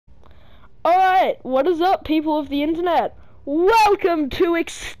Alright, what is up, people of the internet? Welcome to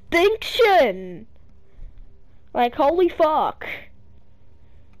Extinction! Like, holy fuck.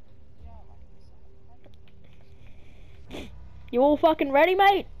 You all fucking ready,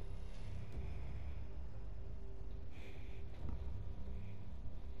 mate?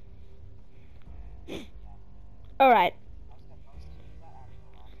 Alright.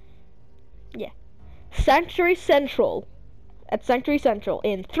 Yeah. Sanctuary Central. At Sanctuary Central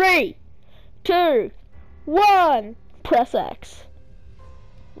in 3, 2, 1. Press X.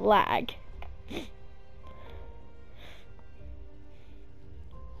 Lag.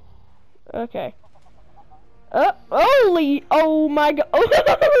 Okay. Holy! Oh my god!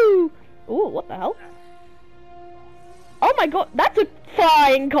 Oh! Ooh, what the hell? Oh my god! That's a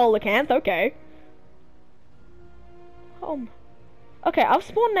flying coelacanth. Okay. Okay, I've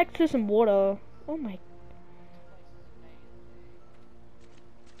spawned next to some water. Oh my.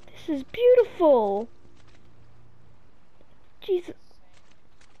 This is beautiful. Jesus.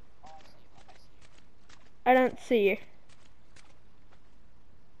 I don't see you.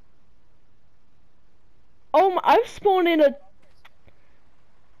 Oh my, I've spawned in a...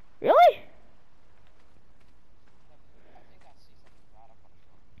 Really?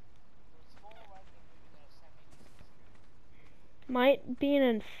 Might be an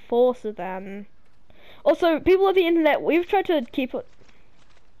enforcer then. Also, people of the internet, we've tried to keep it...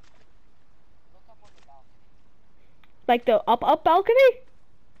 Like the up balcony?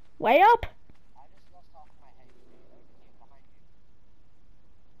 Way up?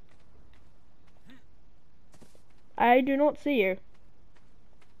 I do not see you.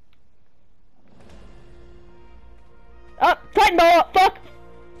 Oh, Titan door! Fuck!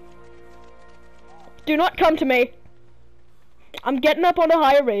 Do not come to me. I'm getting up on a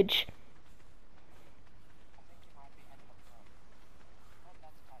higher ridge.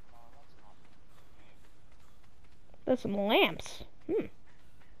 There's some lamps.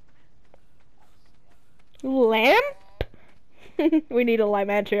 Lamp? We need a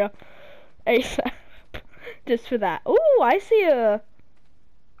limantria. ASAP. Just for that. Ooh, I see a...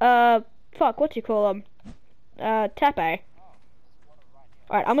 fuck, what do you call them? Tepe.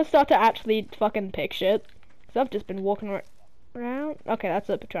 Alright, I'm gonna start to actually fucking pick shit. Cause I've just been walking around. Okay, that's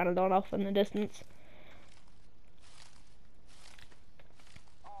a Pteranodon off in the distance.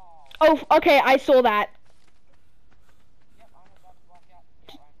 Oh, okay, I saw that.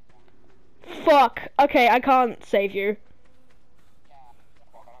 Fuck. Okay, I can't save you.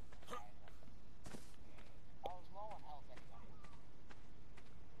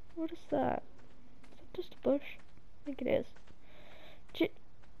 What is that? Is that just a bush? I think it is.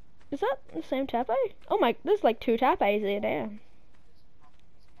 Is that the same tape? Oh my, there's like 2 tapes here, damn.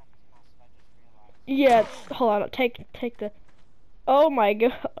 Yeah, it's, hold on, take the... Oh my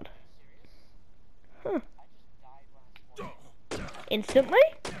god. Huh. Instantly?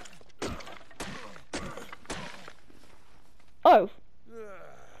 Oh.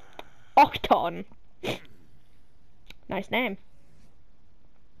 Octon. Nice name.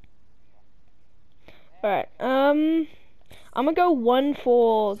 Alright, I'm gonna go 1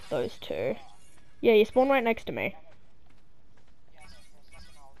 for those 2. Yeah, you spawn right next to me.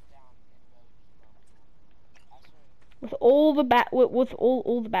 With all the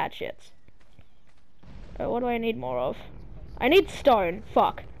all the bad shits. What do I need more of? I need stone.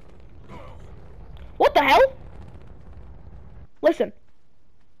 Fuck. What the hell? Listen.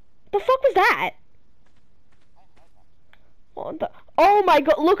 The fuck was that? What the? Oh my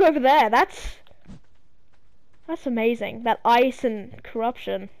god! Look over there. That's amazing. That ice and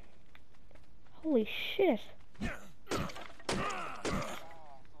corruption. Holy shit.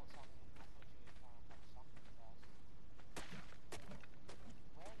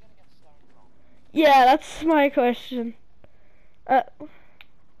 Yeah, that's my question. Hold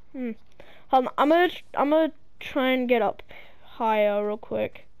on, I'm gonna try and get up higher real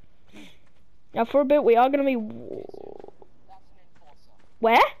quick. Now for a bit we are gonna be...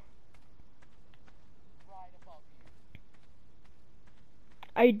 Where?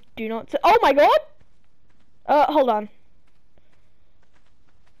 I do not see... Oh my god! Hold on.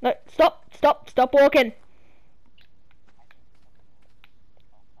 No, stop walking.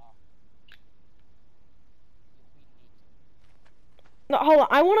 No, hold on,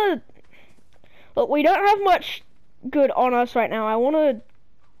 I wanna... Look, we don't have much good on us right now. I wanna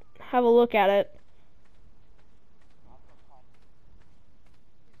have a look at it.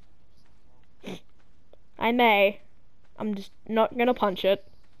 I may. I'm just not gonna punch it.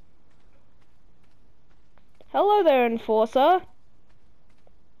 Hello there, Enforcer.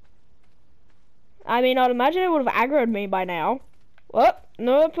 I mean, I'd imagine it would have aggroed me by now. What?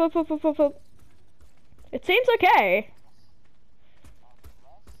 No, It seems okay.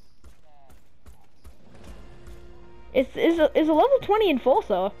 Is a level 20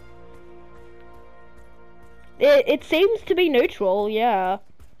 enforcer. It seems to be neutral, yeah.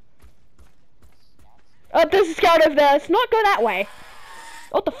 Oh, there's a scout over there. Let's not go that way.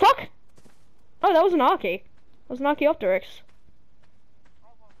 What the fuck? Oh, that was an Arky. That was an Archaeopteryx.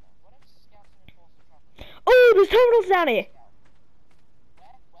 Oh, there's terminals down here.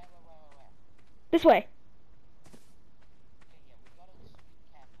 This way.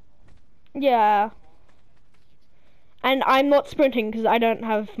 Yeah. And I'm not sprinting because I don't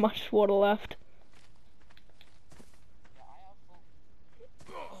have much water left.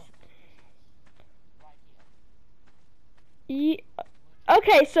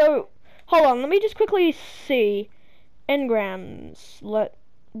 Okay, so hold on. Let me just quickly see. Engrams.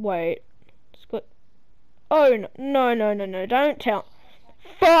 Wait. Oh no! Don't tell.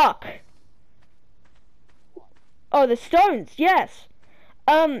 Fuck. Oh, the stones. Yes.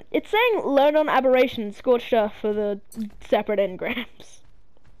 It's saying learn on aberration, scorched earth for the separate engrams.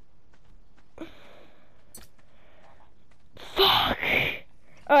 Fuck.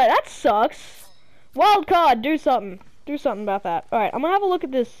 Alright, that sucks. Wild card, do something. Do something about that. Alright, I'm gonna have a look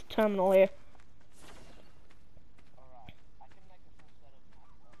at this terminal here.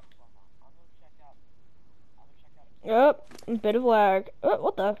 Yep, a bit of lag. Oh,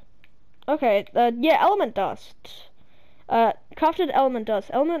 what the? Okay, yeah, element dust. Crafted element dust.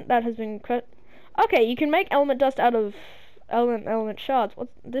 Element that has been okay, you can make element dust out of element shards. What?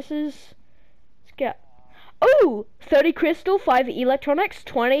 This is... Oh! 30 crystal, 5 electronics,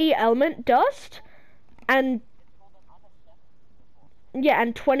 20 element dust, and... yeah,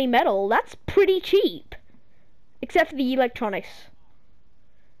 and 20 metal. That's pretty cheap. Except for the electronics.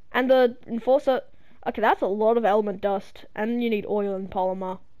 And the enforcer... okay, that's a lot of element dust. And you need oil and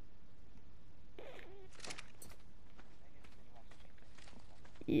polymer.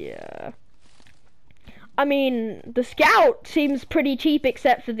 Yeah. I mean, the scout seems pretty cheap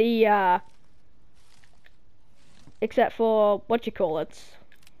except for the, except for, what you call it.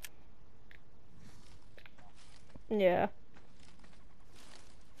 Yeah.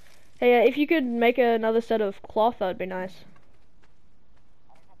 Hey, if you could make another set of cloth, that'd be nice.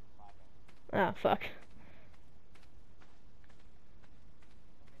 Ah, fuck.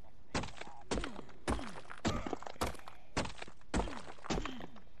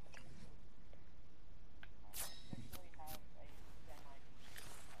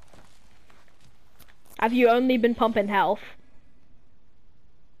 Have you only been pumping health?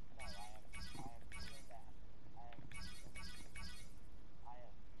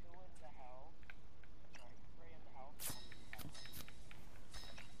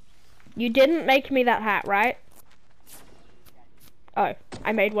 You didn't make me that hat, right? Oh,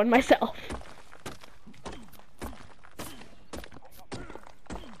 I made one myself.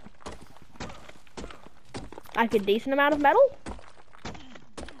 Like a decent amount of metal?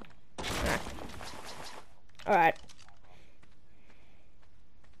 Alright.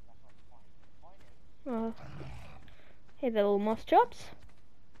 Hey there, little moss chops.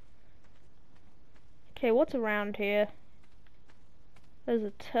 Okay, what's around here? There's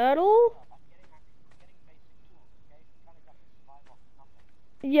a turtle.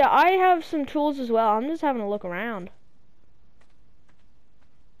 Yeah, I have some tools as well. I'm just having a look around.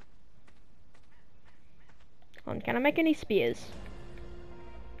 Can I make any spears?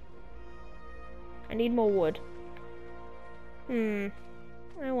 I need more wood. I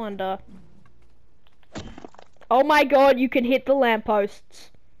wonder. Oh my god, you can hit the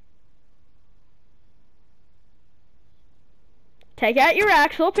lampposts. Take out your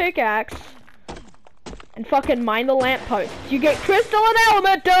axe or pickaxe and fucking mine the lampposts. You get crystal and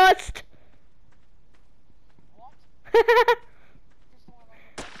element dust!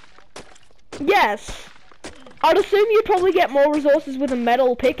 Yes. I'd assume you'd probably get more resources with a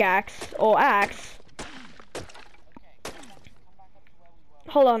metal pickaxe or axe.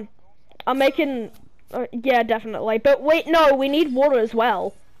 Hold on. I'm making... yeah, definitely. But wait, no, we need water as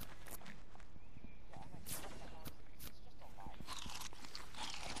well.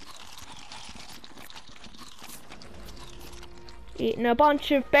 Eating a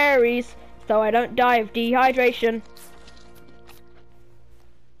bunch of berries so I don't die of dehydration.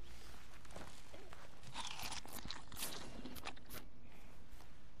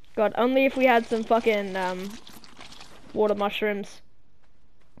 God, only if we had some fucking water mushrooms.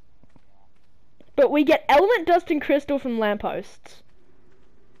 But we get element dust and crystal from lampposts.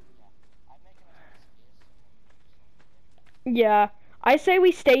 Yeah, I say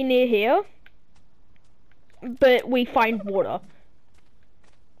we stay near here, but we find water.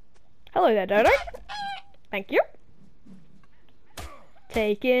 Hello there, Dodo. Thank you.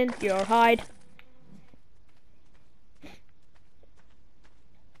 Take in your hide.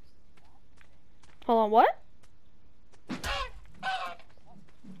 Hold on, what?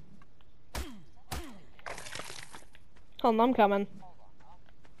 Hold on, I'm coming.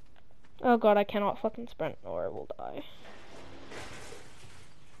 Oh god, I cannot fucking sprint or I will die.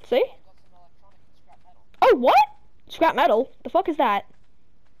 See? Oh, what? Scrap metal? The fuck is that?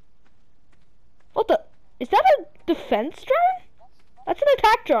 What the? Is that a defense drone? That's an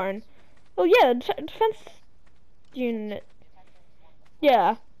attack drone. Oh yeah, defense unit.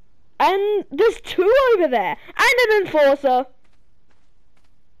 Yeah. And there's two over there. And an enforcer.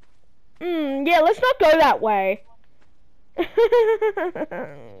 Yeah, let's not go that way.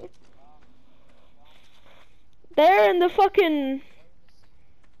 They're in the fucking...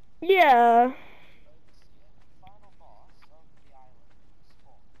 Yeah.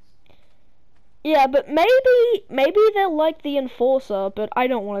 Yeah, but maybe they'll like the enforcer, but I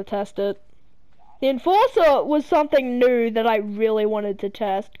don't want to test it. The enforcer was something new that I really wanted to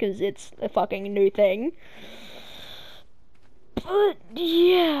test, because it's a fucking new thing. But,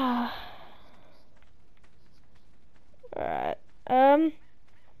 yeah. Alright,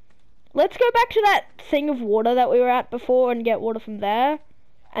 let's go back to that thing of water that we were at before and get water from there,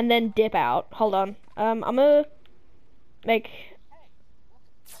 and then dip out. Hold on. I'm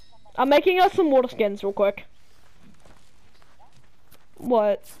making us some water skins real quick.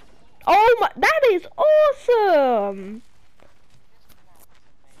 What? Oh my, that is awesome!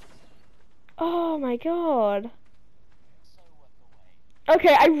 Oh my god.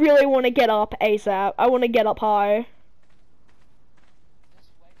 Okay, I really want to get up ASAP. I want to get up high.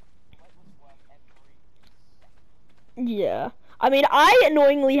 Yeah. I mean, I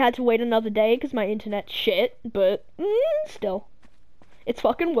annoyingly had to wait another day because my internet's shit, but still. It's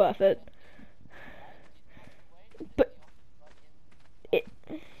fucking worth it. But it...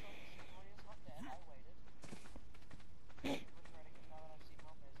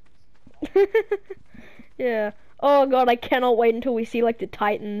 Yeah. Oh god, I cannot wait until we see like the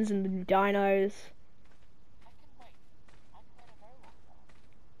Titans and the dinos.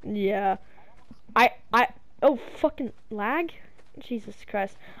 Yeah. Oh, fucking lag? Jesus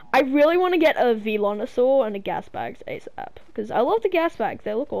Christ. I really want to get a Velonosaur and a gas bags ASAP. Because I love the gas bags.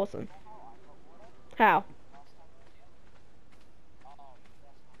 They look awesome. How?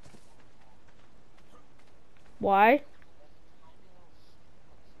 Why?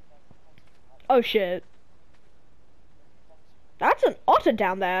 Oh shit. That's an otter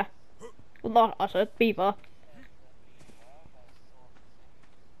down there. Well, not otter, beaver.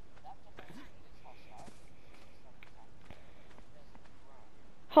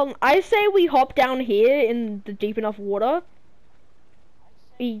 Hold on, I say we hop down here in the deep enough water.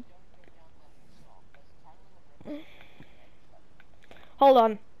 Hold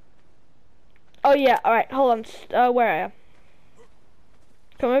on. Oh yeah, alright, hold on. Where are you?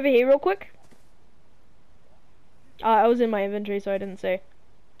 Come over here real quick. I was in my inventory, so I didn't see.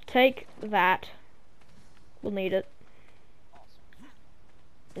 Take that. We'll need it.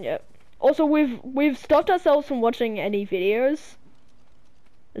 Yep. Also, we've stopped ourselves from watching any videos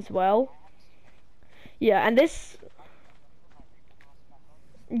as well. Yeah, and this...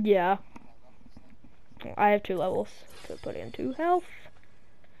 Yeah. I have 2 levels to put in 2 health.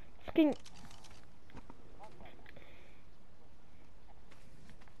 Fucking...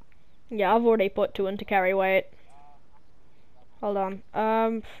 Yeah, I've already put 2 into carry weight. Hold on.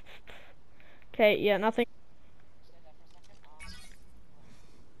 Okay, yeah, nothing.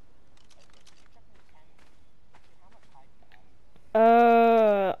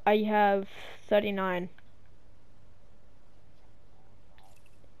 I have 39.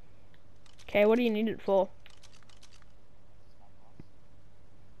 Okay, what do you need it for?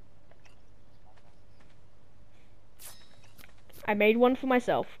 I made one for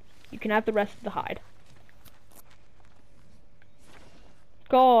myself. You can have the rest of the hide.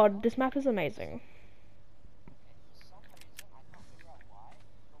 God, this map is amazing.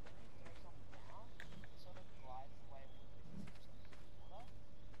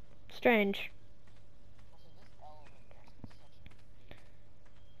 Strange.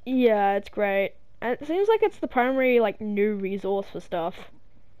 Yeah, it's great. And it seems like it's the primary, like, new resource for stuff.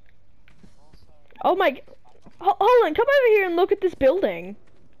 Oh my... Hold on, come over here and look at this building.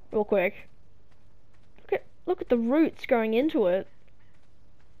 Real quick. Look at the roots going into it.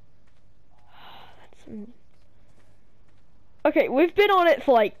 That's... Okay, we've been on it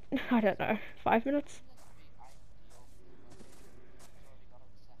for, like, I don't know, 5 minutes?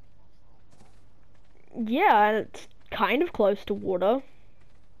 Yeah, and it's kind of close to water.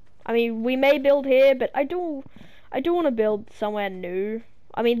 I mean, we may build here, but I do want to build somewhere new.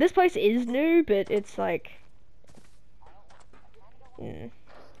 I mean, this place is new, but it's like,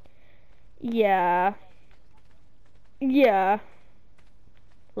 yeah, yeah.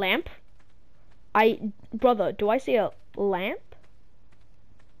 Lamp? Brother, do I see a lamp?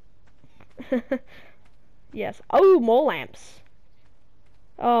 Yes. Oh, more lamps.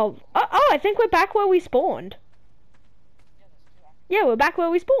 Oh, I think we're back where we spawned. Yeah, we're back where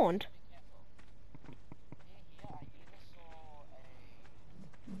we spawned.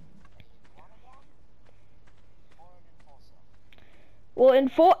 Well,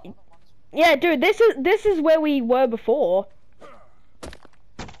 yeah, dude, this is where we were before.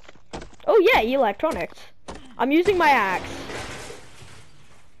 Oh yeah, electronics. I'm using my axe.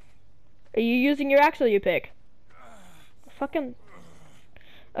 Are you using your axe or your pick? Fucking.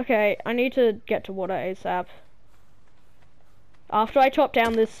 Okay, I need to get to water ASAP. After I chop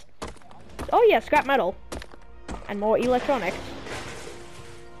down this. Oh yeah, scrap metal. And more electronics.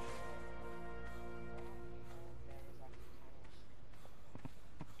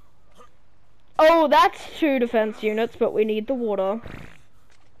 Oh, that's 2 defense units, but we need the water.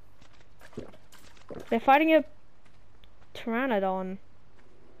 They're fighting a Pteranodon.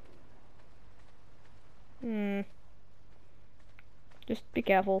 Just be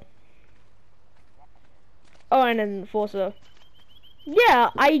careful. Oh, and an enforcer. Yeah,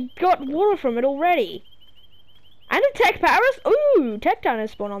 I got water from it already. And a tech Paris. Ooh, tech dino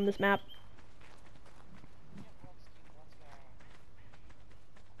spawn on this map.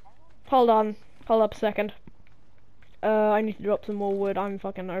 Hold up a second. I need to drop some more wood. I'm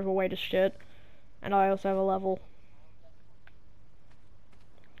fucking overweight as shit. And I also have a level.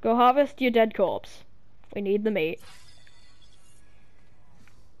 Go harvest your dead corpse. We need the meat.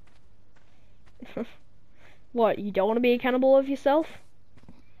 What, you don't want to be a cannibal of yourself?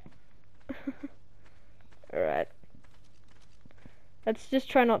 Alright. Let's just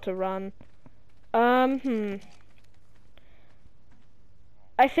try not to run. I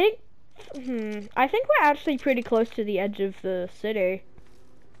think we're actually pretty close to the edge of the city.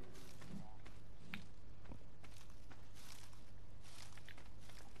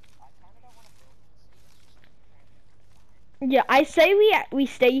 Yeah, I say we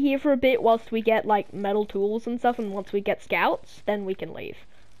stay here for a bit whilst we get like metal tools and stuff, and once we get scouts, then we can leave.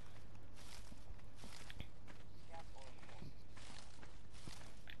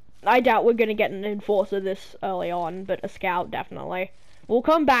 I doubt we're gonna get an enforcer this early on, but a scout definitely. We'll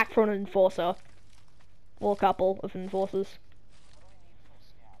come back for an enforcer. Well, a couple of enforcers.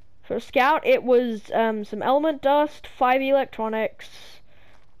 For a scout, it was some element dust, 5 electronics,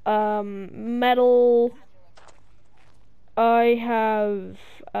 metal. I have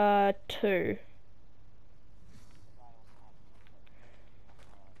 2.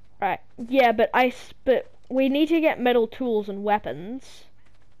 Right. Yeah, but we need to get metal tools and weapons.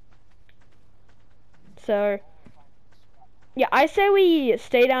 So yeah, I say we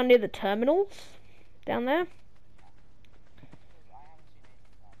stay down near the terminals down there.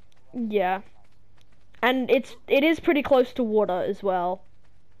 Yeah. And it is pretty close to water as well.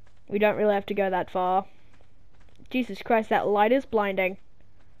 We don't really have to go that far. Jesus Christ, that light is blinding.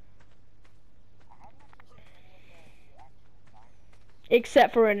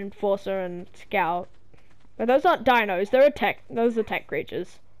 Except for an enforcer and scout. But those aren't dinos, those are tech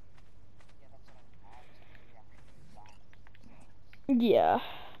creatures. Yeah.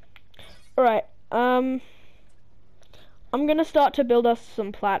 Alright, I'm gonna start to build us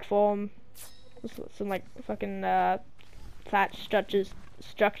some platform. Some like fucking thatch structures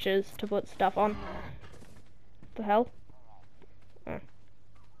to put stuff on. The hell? Oh.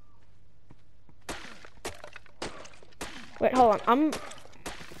 Wait, hold on.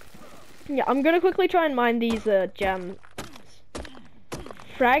 I'm gonna quickly try and mine these gems.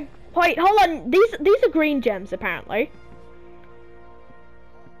 Wait, hold on. These are green gems apparently.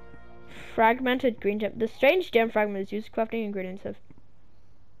 Fragmented green gem. The strange gem fragment is used crafting ingredients of.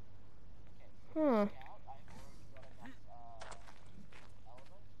 Huh.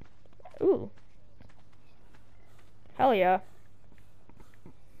 Ooh. Hell yeah.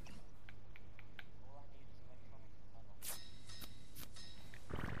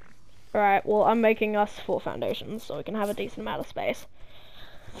 Alright, well, I'm making us 4 foundations so we can have a decent amount of space.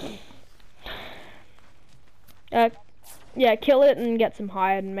 Yeah, kill it and get some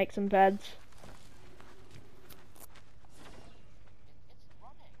hide and make some beds.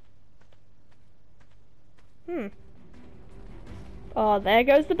 Oh, there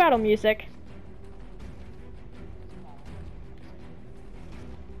goes the battle music.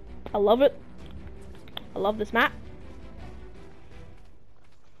 I love it. I love this map.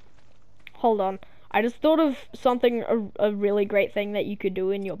 hold on. I just thought of something, a really great thing that you could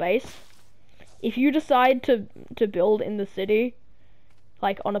do in your base. If you decide to build in the city,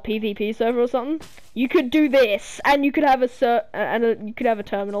 like on a PvP server or something, you could do this, and you could have you could have a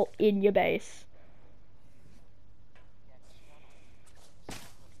terminal in your base.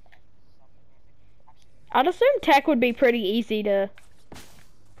 I'd assume tech would be pretty easy to.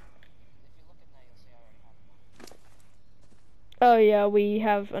 Oh yeah, we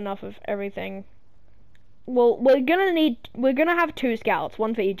have enough of everything. Well, we're gonna have 2 scouts,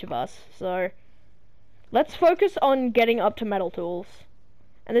 one for each of us. So let's focus on getting up to metal tools.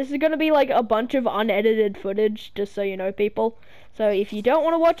 And this is gonna be like a bunch of unedited footage, just so you know, people. So if you don't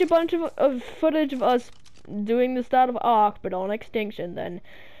want to watch a bunch of footage of us doing the start of ARK, but on Extinction, then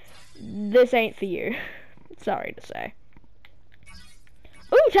this ain't for you. Sorry to say.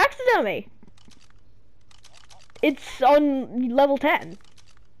 Ooh, taxidermy! It's on level 10.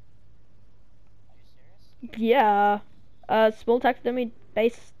 Yeah. Small taxidermy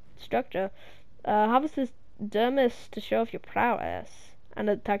base structure. Harvest this dermis to show off your prowess. And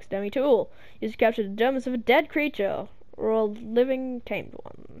a taxidermy tool. Use to capture the dermis of a dead creature or a living tamed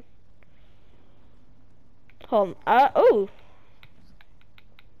one. Hold on. Oh!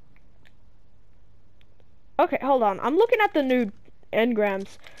 Okay, hold on. I'm looking at the new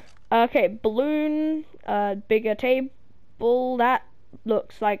engrams. Okay, balloon, bigger table. That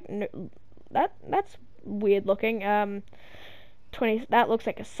looks like that's weird looking. 20. That looks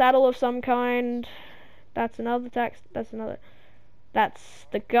like a saddle of some kind. That's another That's another. That's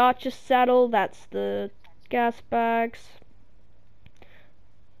the gotcha saddle. That's the gas bags.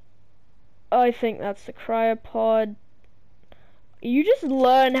 I think that's the cryopod. You just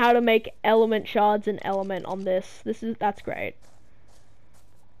learn how to make element shards and element on this. That's great.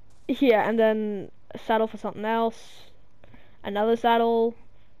 Yeah, and then a saddle for something else. Another saddle.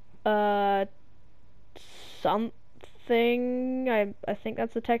 Something. I think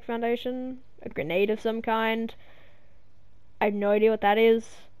that's the tech foundation. A grenade of some kind. I have no idea what that is.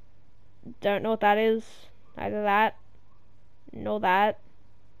 Don't know what that is. Either that. Nor that.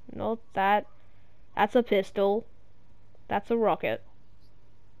 Nor that. That's a pistol. That's a rocket.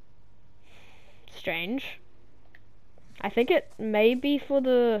 Strange. I think it may be for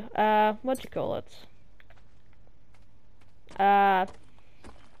the, what you call it?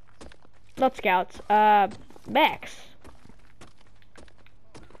 Not scouts, mechs.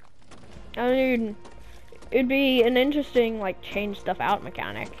 I mean, it'd be an interesting, like, change stuff out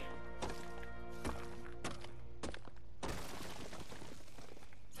mechanic.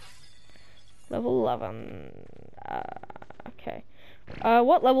 Level 11. Okay.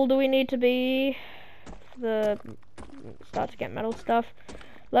 What level do we need to be? Start to get metal stuff.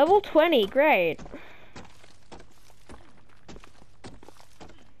 Level 20, great.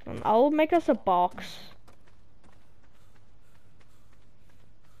 I'll make us a box.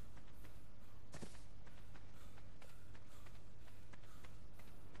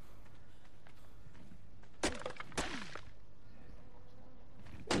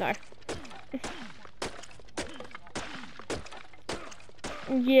 No.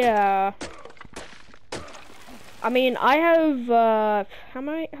 Yeah. I mean, I have, how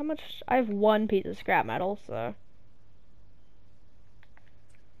much? I have 1 piece of scrap metal, so.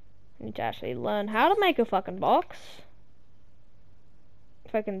 I need to actually learn how to make a fucking box.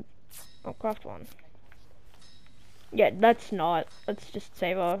 If I can, I'll craft one. Yeah, let's just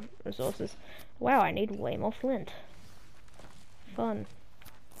save our resources. Wow, I need way more flint. Fun.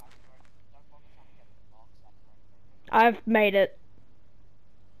 I've made it.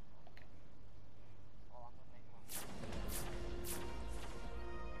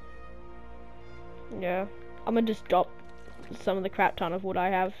 Yeah, I'm gonna just drop some of the crap ton of wood I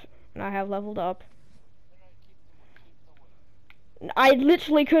have leveled up. I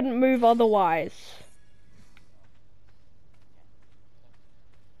literally couldn't move otherwise.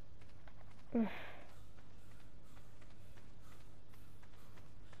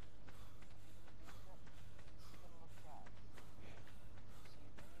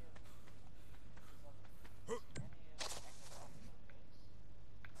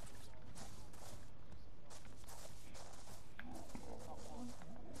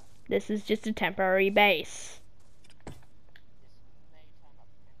 This is just a temporary base.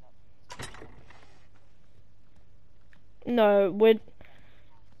 No, we're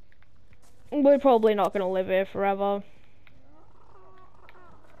probably not gonna live here forever.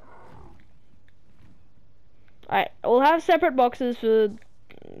 Alright, we'll have separate boxes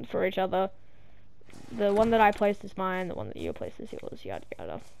for each other. The one that I placed is mine, the one that you placed is yours, yada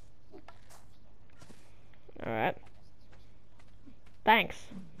yada. Alright. Thanks.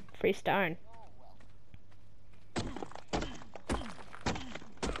 free stone.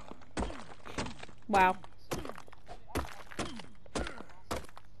 Wow.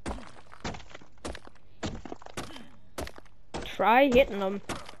 Try hitting them.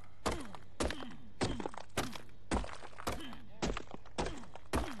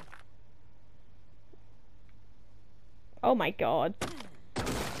 Oh my god.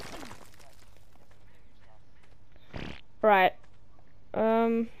 Right.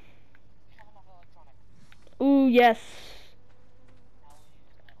 Ooh, yes.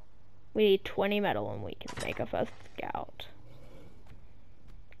 We need 20 metal and we can make a first scout.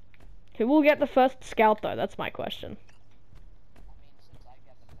 Who will get the first scout though? That's my question.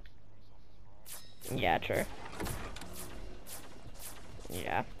 Yeah, true.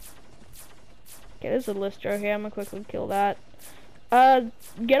 Yeah. Okay, there's a lister here. I'm gonna quickly kill that.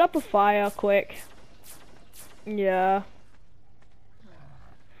 Get up a fire quick. Yeah.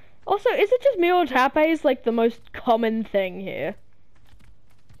 Also, is it just me or tape is like the most common thing here?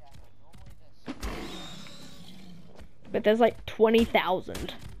 But there's like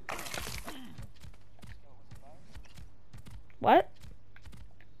 20,000. What?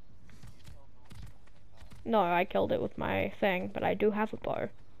 No, I killed it with my thing, but I do have a bow.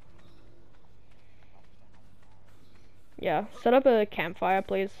 Yeah, set up a campfire,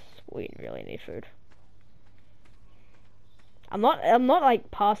 please. We really need food. I'm not like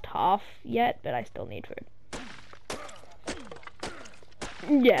past half yet, but I still need food.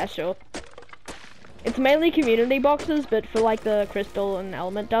 Yeah, sure. It's mainly community boxes, but for like the crystal and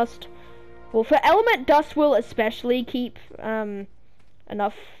element dust. Well, for element dust, we'll especially keep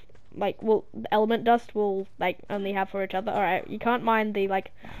enough. Like, well, element dust will like only have for each other. All right, you can't mine the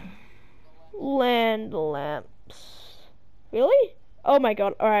like land lamps. Really? Oh my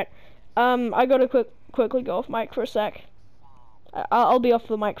god. All right. I gotta quickly go off mic for a sec. I'll be off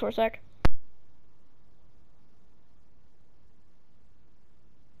the mic for a sec.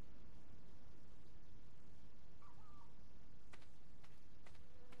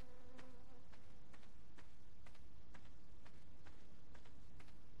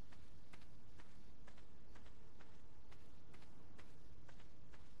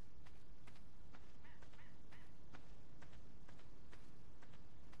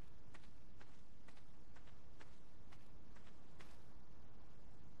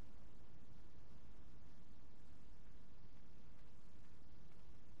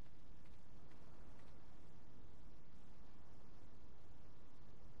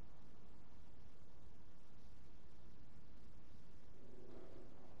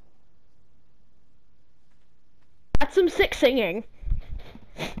 That's some sick singing.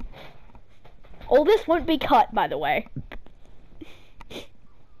 All this won't be cut, by the way.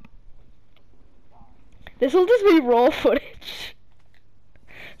 This will just be raw footage.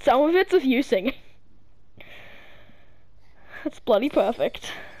 Some of it's of you singing. That's bloody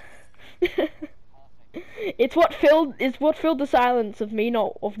perfect. It's what filled the silence of me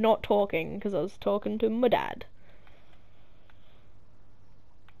not talking, because I was talking to my dad.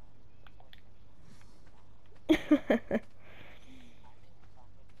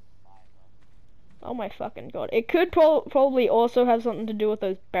 Oh my fucking god! It could probably also have something to do with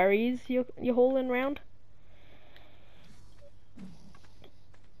those berries you're hauling around.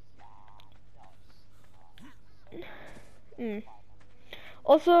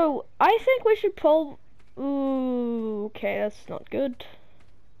 Also, I think we should Ooh, okay, that's not good.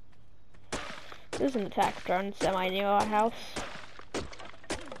 There's an attack drone semi near our house.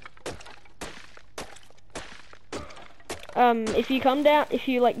 If you come down, if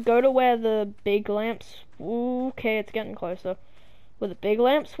you like go to where the big lamps, okay, it's getting closer. Where the big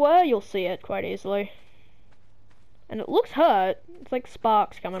lamps were, you'll see it quite easily. And it looks hurt. It's like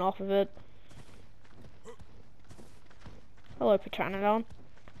sparks coming off of it. Hello, Pteranodon.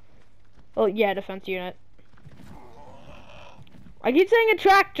 Oh yeah, defense unit. I keep saying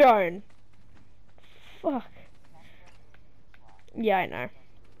attack drone. Fuck. Yeah, I know.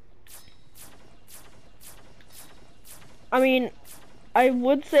 I mean, I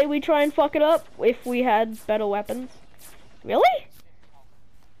would say we try and fuck it up if we had better weapons. Really?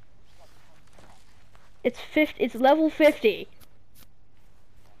 It's level 50.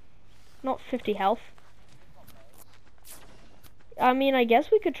 Not 50 health. I mean, I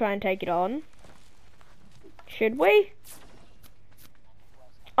guess we could try and take it on. Should we?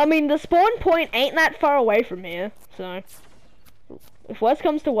 I mean, the spawn point ain't that far away from here, so if worst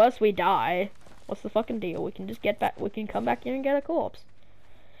comes to worst, we die. What's the fucking deal? We can just get back. We can come back here and get a corpse.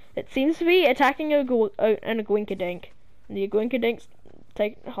 It seems to be attacking an Aguinkadink. And the Aguinkadinks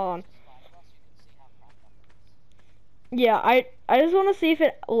take. Hold on. Yeah, I just want to see if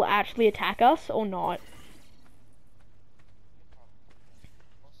it will actually attack us or not.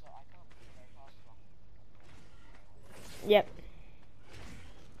 Yep.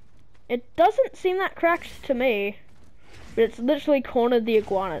 It doesn't seem that cracked to me, but it's literally cornered the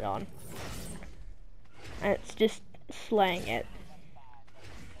iguanodon. And it's just slaying it.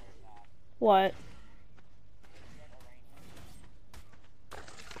 What?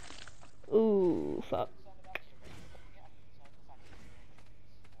 Ooh, fuck.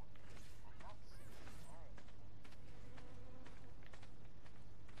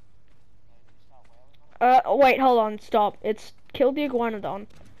 Wait, hold on, stop. It's killed the iguanodon.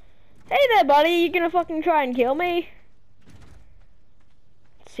 Hey there, buddy, you gonna fucking try and kill me?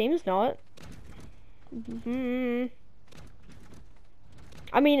 Seems not.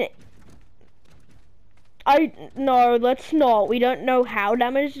 I mean, no, let's not. We don't know how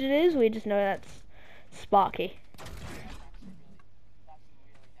damaged it is, we just know that's sparky.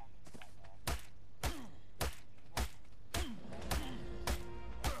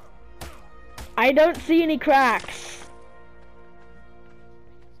 I don't see any cracks.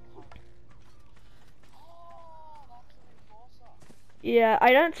 Yeah,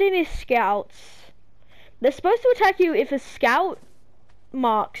 I don't see any scouts. They're supposed to attack you if a scout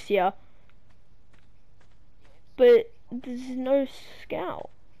marks you. But there's no scout.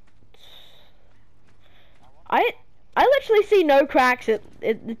 I literally see no cracks.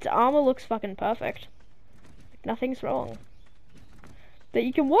 Its armor looks fucking perfect. Nothing's wrong. But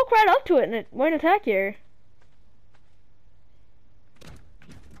you can walk right up to it and it won't attack you.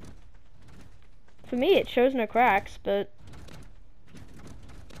 For me, it shows no cracks, but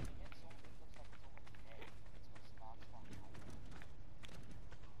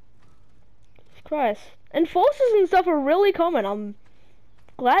Christ. Enforcers and stuff are really common. I'm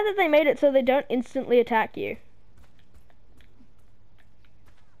glad that they made it so they don't instantly attack you.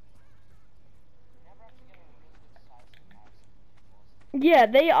 Yeah,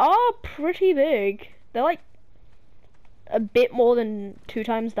 they are pretty big. They're like a bit more than 2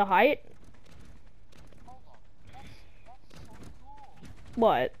 times the height.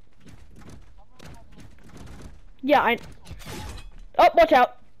 What? Yeah, oh, watch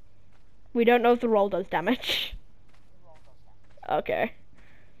out. We don't know if the roll does damage. Okay.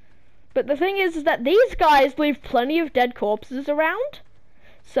 But the thing is that these guys leave plenty of dead corpses around.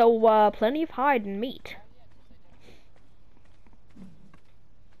 So, plenty of hide and meat.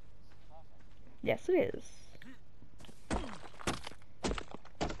 Yes, it is.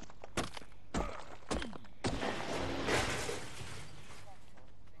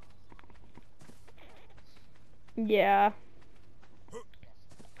 Yeah.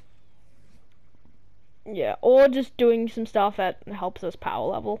 Yeah, or just doing some stuff that helps us power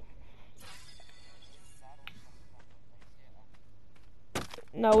level.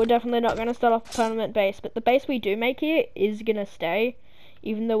 No, we're definitely not going to start off a permanent base, but the base we do make here is going to stay,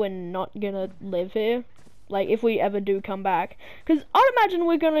 even though we're not going to live here. Like, if we ever do come back. Because I'd imagine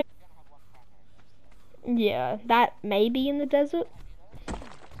we're going to... Yeah, that may be in the desert.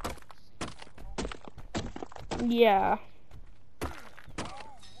 Yeah.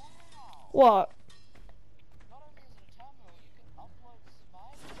 What?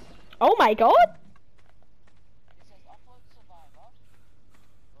 Oh my god!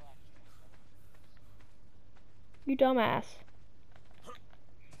 You dumbass.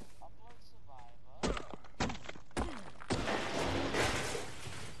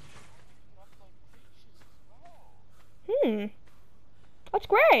 That's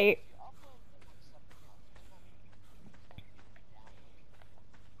great.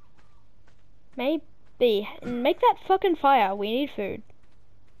 Maybe. Make that fucking fire. We need food.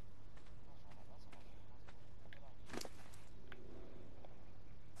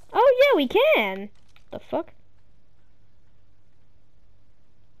 Oh yeah, we can. The fuck?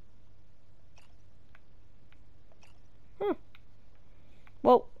 Huh.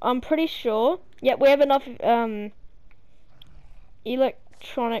 Well, I'm pretty sure. Yeah, we have enough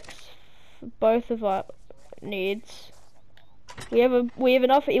electronics for both of our needs. We have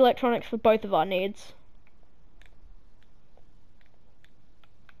enough electronics for both of our needs.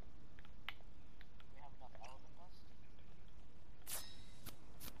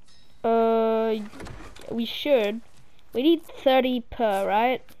 We should. We need 30 per,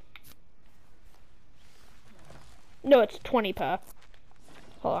 right? No, it's 20 per.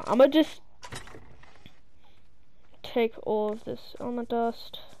 Hold on, I'm gonna just take all of this armor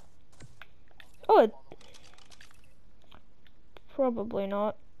dust. Oh, probably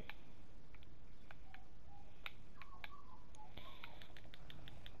not.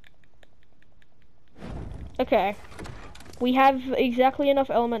 Okay. We have exactly enough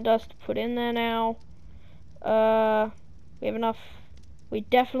element dust to put in there now. We have enough. We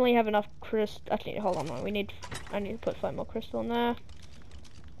definitely have enough crystal. Actually, hold on. I need to put 5 more crystal in there.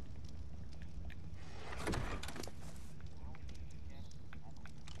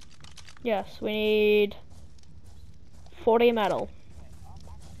 Yes, we need 40 metal.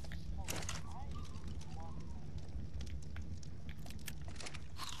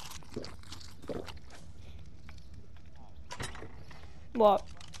 What?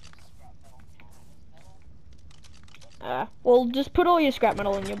 Well, just put all your scrap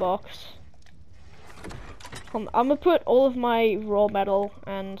metal in your box. I'm gonna put all of my raw metal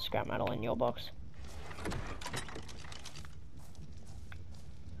and scrap metal in your box.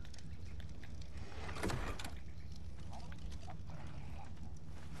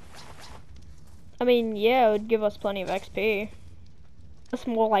 I mean, yeah, it would give us plenty of XP. It's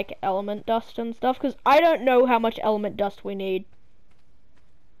more like element dust and stuff, because I don't know how much element dust we need.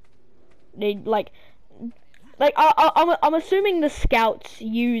 I'm assuming the scouts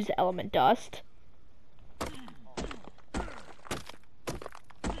use element dust.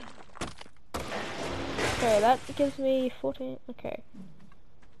 Okay, that gives me 14. Okay.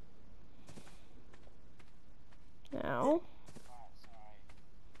 Now.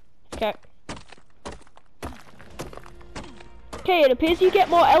 Okay. Okay, it appears you get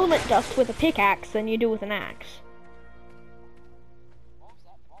more element dust with a pickaxe than you do with an axe.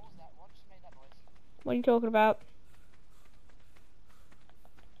 What are you talking about?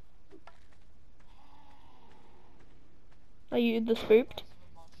 Are you the spooked?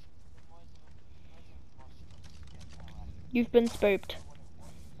 You've been spooked.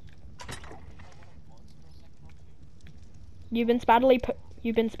 You've been spattily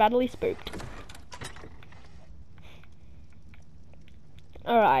spooked.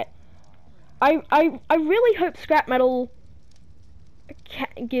 Alright. I really hope scrap metal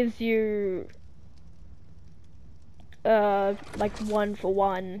gives you like 1 for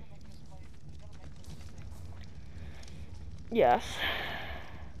 1. Yes.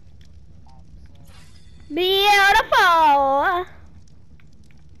 Beautiful.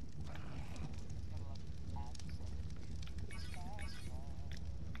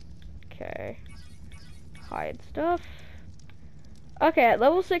 Okay. Hide stuff. Okay, at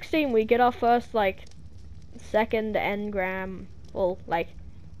level 16 we get our first like 2nd engram, well like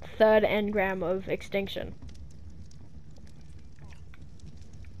 3rd engram of extinction.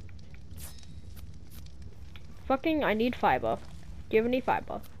 Fucking, I need fiber. Do you have any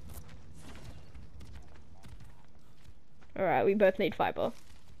fiber? Alright, we both need fiber.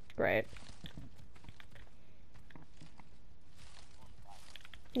 Great.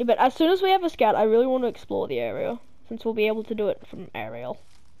 Yeah, but as soon as we have a scout, I really want to explore the area, since we'll be able to do it from aerial.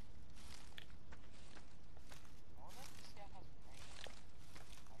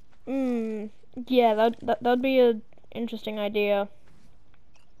 Yeah, that'd be a interesting idea.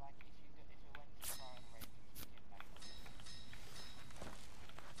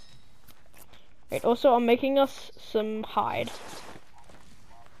 Right, also I'm making us some hide.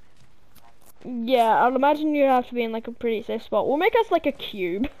 Yeah, I'd imagine you'd have to be in like a pretty safe spot. We'll make us like a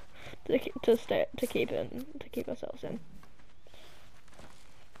cube to keep ourselves in.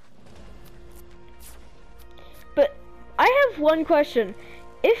 But I have one question.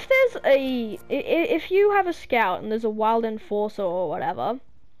 If you have a scout and there's a wild enforcer or whatever,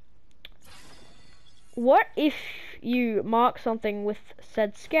 what if you mark something with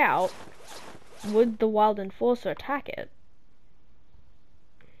said scout? Would the wild enforcer attack it?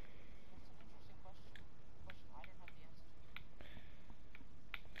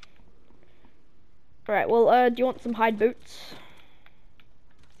 Alright, well, do you want some hide boots?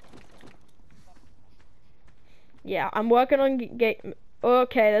 Yeah, I'm working on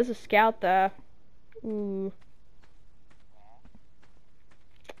okay, there's a scout there. Ooh.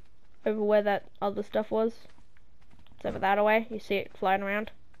 Over where that other stuff was. It's over that way. You see it flying around?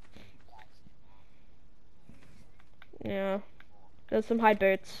 Yeah. There's some hide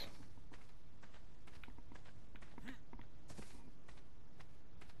boots.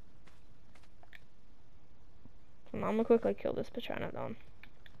 I'm gonna quickly kill this Pteranodon.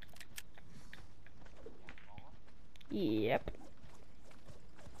 Yep.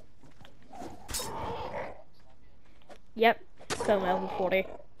 Yep. Still level 40.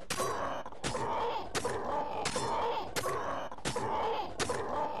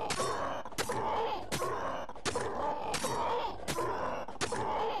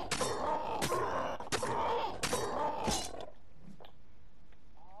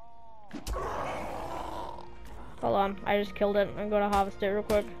 Hold on, I just killed it. I'm gonna harvest it real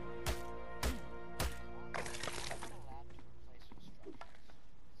quick.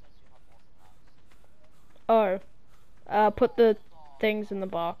 Oh. Put the things in the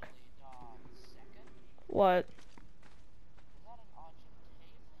box. What?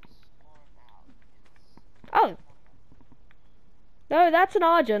 Oh. No, that's an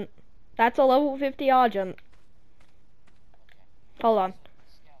Argent. That's a level 50 Argent. Hold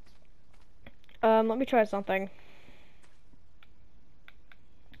on. Let me try something.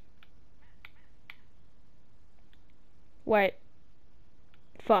 Wait.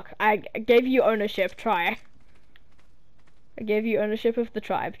 Fuck, I gave you ownership, try. I gave you ownership of the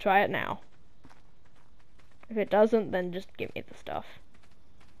tribe, try it now. If it doesn't, then just give me the stuff.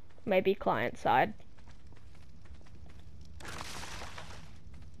 Maybe client side.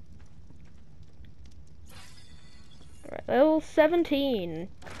 Alright, level 17.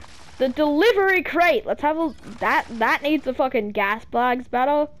 The delivery crate! Let's have a... That needs the fucking gas bags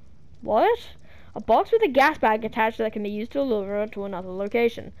better. What? A box with a gas bag attached that can be used to deliver to another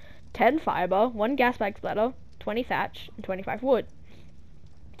location. 10 fiber, 1 gas bag splitter, 20 thatch, and 25 wood.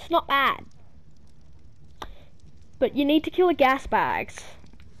 It's not bad. But you need to kill the gas bags.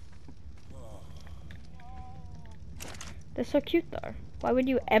 They're so cute though. Why would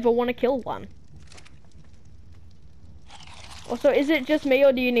you ever want to kill one? Also, is it just me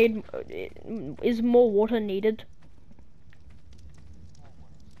or do you need... is more water needed?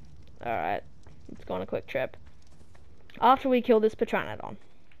 Alright. Let's go on a quick trip. After we kill this Pteranodon.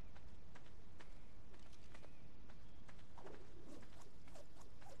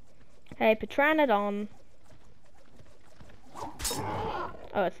 Hey, Pteranodon.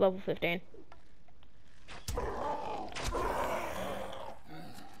 Oh, it's level 15.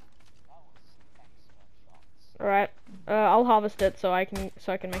 Alright. I'll harvest it so I can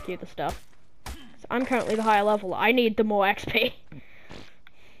make you the stuff. So I'm currently the higher level. I need the more XP.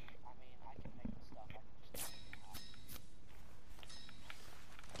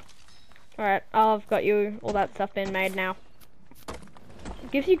 Alright, I've got you all that stuff been made now.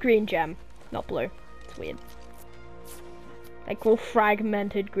 It gives you green gem, not blue. It's weird. Like cool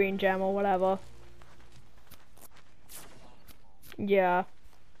fragmented green gem or whatever. Yeah.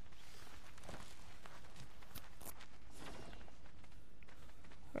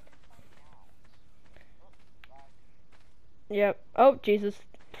 Yep. Oh, Jesus.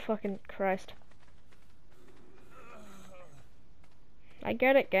 Fucking Christ. I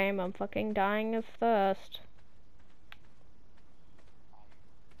get it, game. I'm fucking dying of thirst.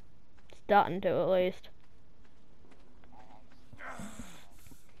 Starting to, at least.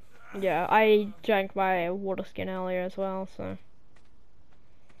 Yeah, I drank my water skin earlier as well, so.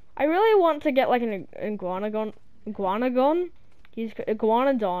 I really want to get like an iguanodon? He's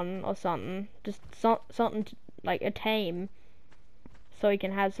iguanodon or something. Just something like a tame. So he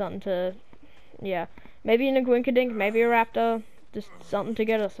can have something to, yeah. Maybe an iguankadink, maybe a raptor. Just something to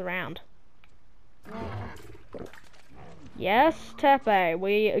get us around. Yes, Tepe,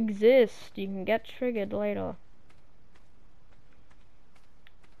 we exist. You can get triggered later.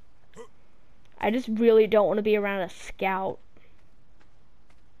 I just really don't want to be around a scout.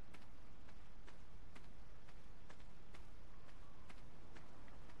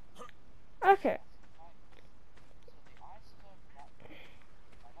 Okay.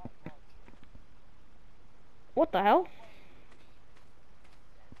 What the hell?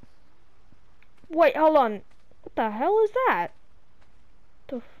 Wait, hold on. What the hell is that?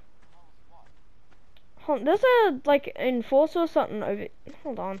 Hold on, there's a, like, enforcer or something over...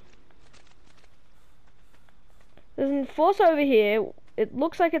 Hold on. There's an enforcer over here. It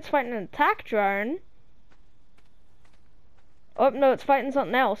looks like it's fighting an attack drone. Oh, no, it's fighting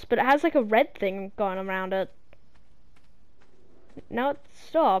something else, but it has, like, a red thing going around it. Now it's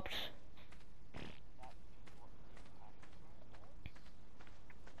stopped.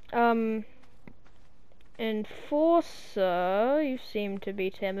 Enforcer, you seem to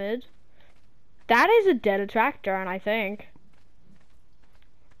be timid. That is a dead attack drone, I think.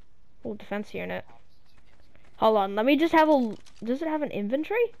 Oh, defense unit. Hold on, let me just have a... Does it have an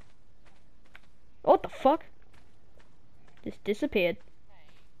inventory? What the fuck? Just disappeared.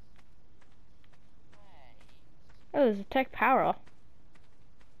 Oh, there's a tech power.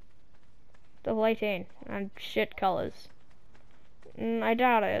 Level 18. And shit colors. I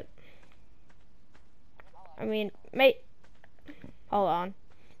doubt it. I mean, mate. Hold on.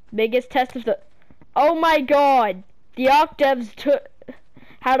 Biggest test of the... Oh my god! The ARK devs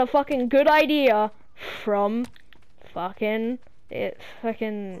had a fucking good idea from fucking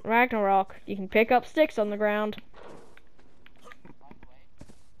Ragnarok. You can pick up sticks on the ground.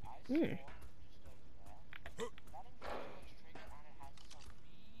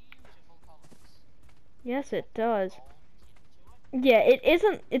 Yes, it does. Yeah, it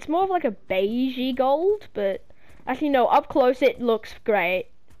isn't. It's more of like a beigey gold, but actually no. Up close, it looks great.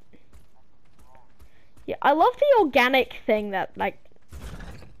 Yeah, I love the organic thing that like.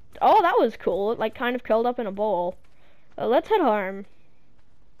 Oh, that was cool. It like kind of curled up in a ball. Let's head home.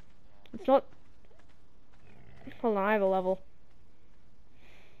 It's not. Hold on, I have a level.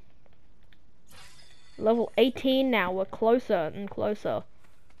 Level 18 now. We're closer and closer.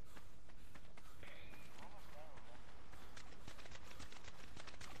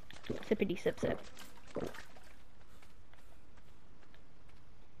 Sippity sip sip.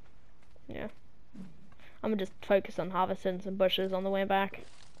 Yeah. I'm gonna just focus on harvesting some bushes on the way back.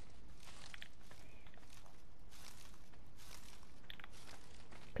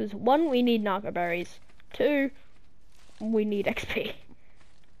 Because 1, we need narco berries. 2, we need XP.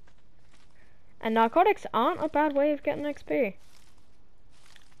 And narcotics aren't a bad way of getting XP.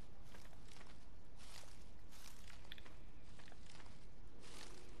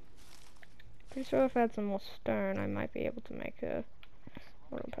 Pretty sure if I had some more stone, I might be able to make a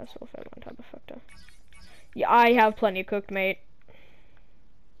modern pestle if I one type of factor. Yeah, I have plenty of cooked meat.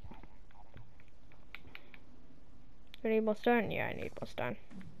 Do I need more stone? Yeah, I need more stone.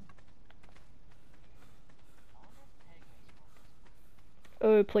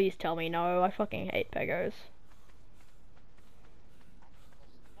 Oh, please tell me no. I fucking hate pegos.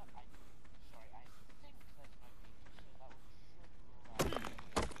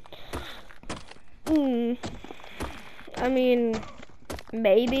 I mean,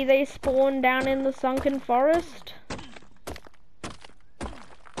 maybe they spawn down in the sunken forest?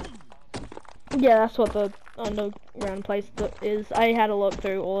 Yeah, that's what the underground place is. I had a look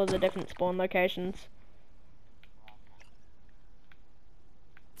through all of the different spawn locations.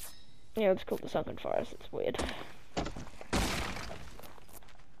 Yeah, it's called the sunken forest. It's weird.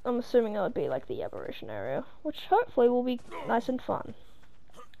 I'm assuming it would be like the aberration area, which hopefully will be nice and fun.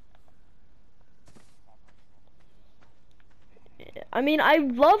 I mean, I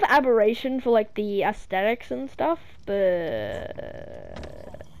love aberration for like the aesthetics and stuff, but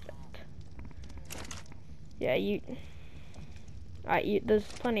yeah, there's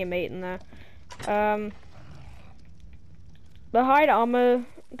plenty of meat in there. The hide armor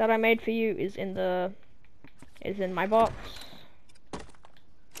that I made for you is in my box.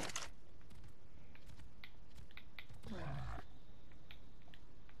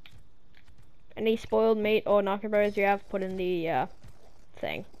 Any spoiled meat or narco berries you have, put in the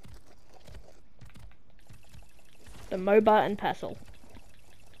thing. The MOBA and pestle.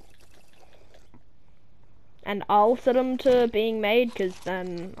 And I'll set them to being made, because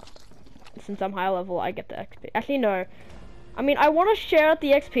then, since I'm high level, I get the XP. Actually, no. I mean, I want to share out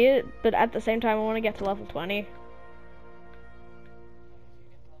the XP, but at the same time, I want to get to level 20.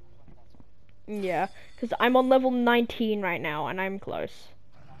 Yeah, because I'm on level 19 right now, and I'm close.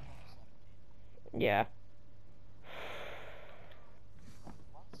 Yeah.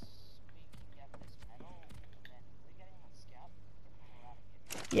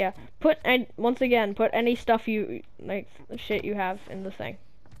 Yeah. Once again, put any stuff you, like, shit you have in the thing.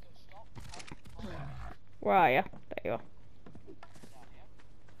 Where are you? There you are.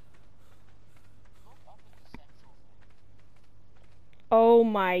 Oh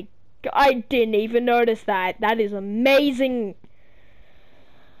my god, I didn't even notice that. That is amazing.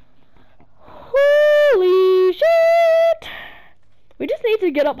 Holy shit! We just need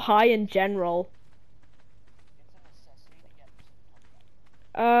to get up high in general.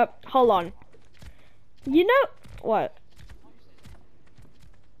 Hold on. You know what?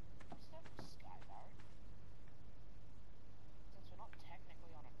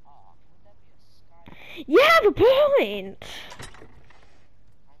 You have a point!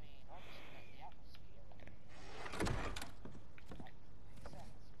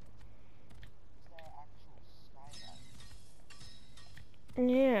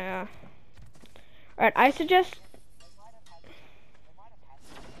 Yeah. Alright, I suggest...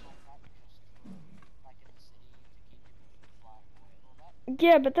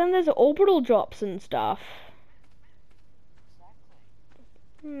 Yeah, but then there's orbital drops and stuff.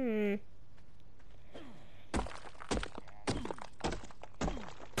 I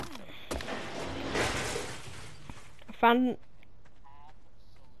found...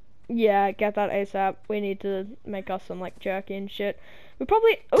 Yeah, get that ASAP. We need to make us some, like, jerky and shit. We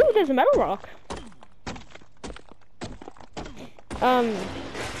probably... Oh, there's a metal rock.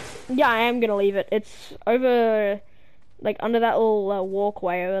 Yeah, I am gonna leave it. It's over, like, under that little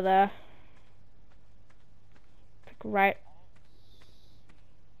walkway over there. Like, right.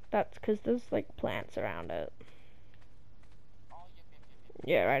 That's because there's, like, plants around it.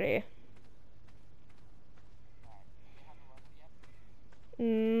 Yeah, right here.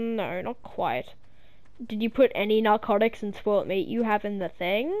 No, not quite. Did you put any narcotics and spoiled meat you have in the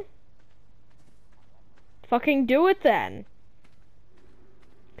thing? Fucking do it then.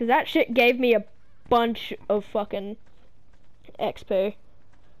 Cause that shit gave me a bunch of fucking XP.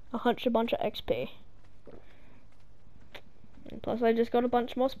 A bunch of XP. And plus I just got a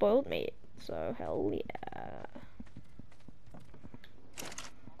bunch more spoiled meat. So hell yeah.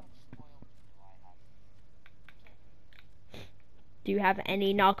 Do you have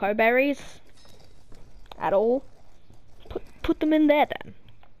any narco berries? At all? Put them in there then.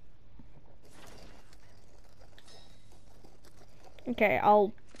 Okay,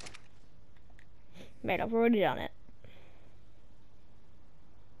 Mate, I've already done it.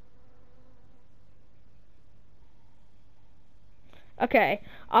 Okay,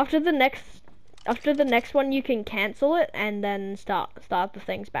 after the next one you can cancel it and then start the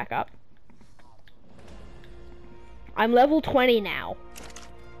things back up. I'm level 20 now.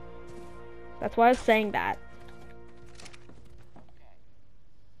 That's why I was saying that.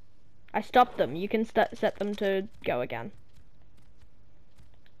 I stopped them. You can set them to go again.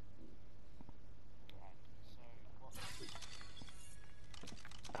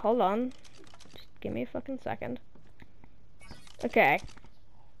 Hold on. Just give me a fucking second. Okay.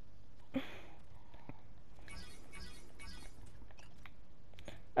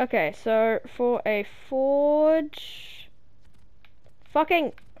 Okay, so for a forge...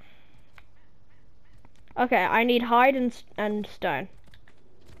 Fucking... Okay, I need hide and stone.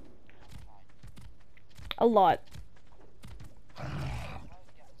 A lot.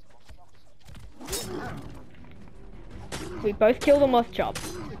 We both kill them with chop.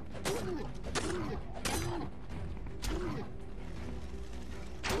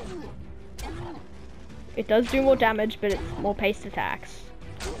 It does do more damage, but it's more paced attacks.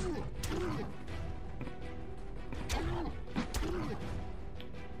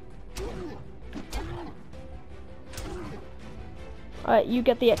 Alright, you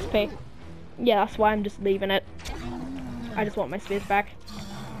get the XP. Yeah, that's why I'm just leaving it. I just want my spears back.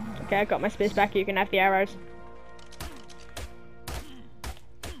 Okay, I got my spears back. You can have the arrows.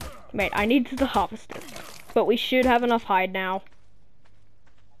 Mate, I need to harvest it. But we should have enough hide now.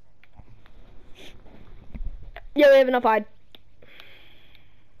 Yeah, we have enough hide.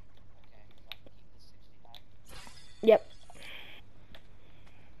 Yep.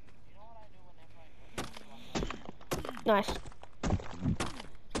 Nice.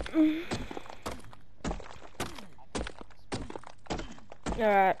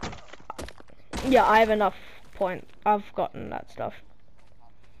 Alright. Yeah, I have enough point. I've gotten that stuff.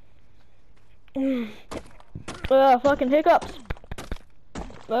 Fucking hiccups.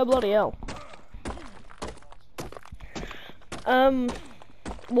 Oh, bloody hell.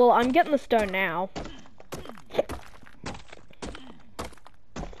 Well, I'm getting the stone now.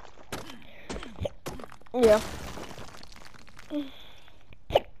 Yeah.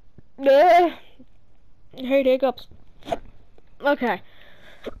 I hate hiccups. Okay.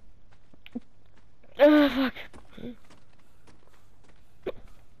 Fuck.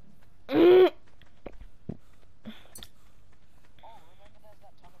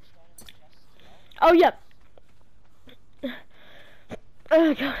 Oh, yeah.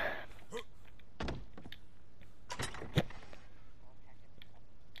 Oh, God.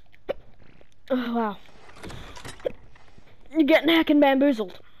 Oh, wow. You're getting hack and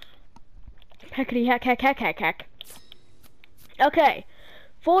bamboozled. Hackety hack, hack, hack, hack, hack. Okay.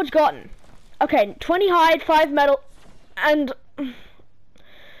 Forge gotten. Okay, 20 hide, 5 metal, and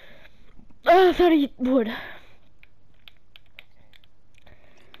 30 wood.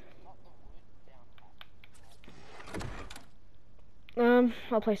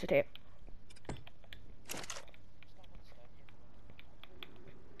 I'll place a tape.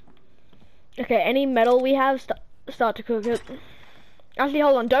 Okay, any metal we have, start to cook it. Actually,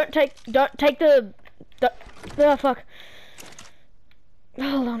 hold on. Don't take the oh, fuck.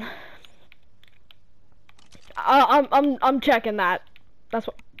 Hold on. I'm checking that. That's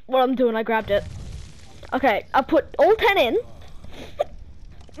what I'm doing. I grabbed it. Okay, I put all 10 in.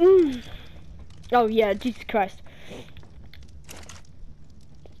 Oh yeah, Jesus Christ.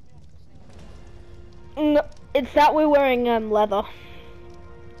 No, it's that we're wearing leather.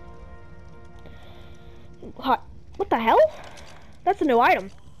 What the hell? That's a new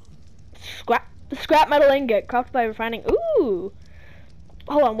item. Scrap metal ingot crafted by refining. Ooh.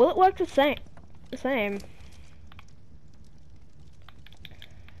 Hold on, will it work the same?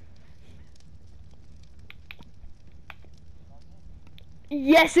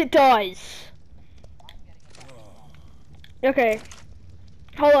 Yes, it does. Okay.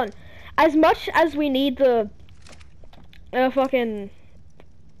 Hold on. As much as we need the fucking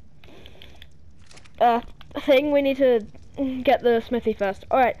thing. We need to get the smithy first.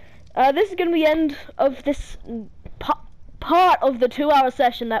 Alright, this is gonna be the end of this part of the 2-hour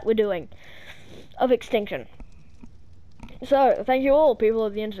session that we're doing of Extinction. So, thank you all, people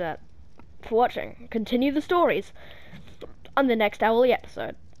of the internet, for watching. Continue the stories on the next hourly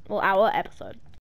episode. Well, hour episode.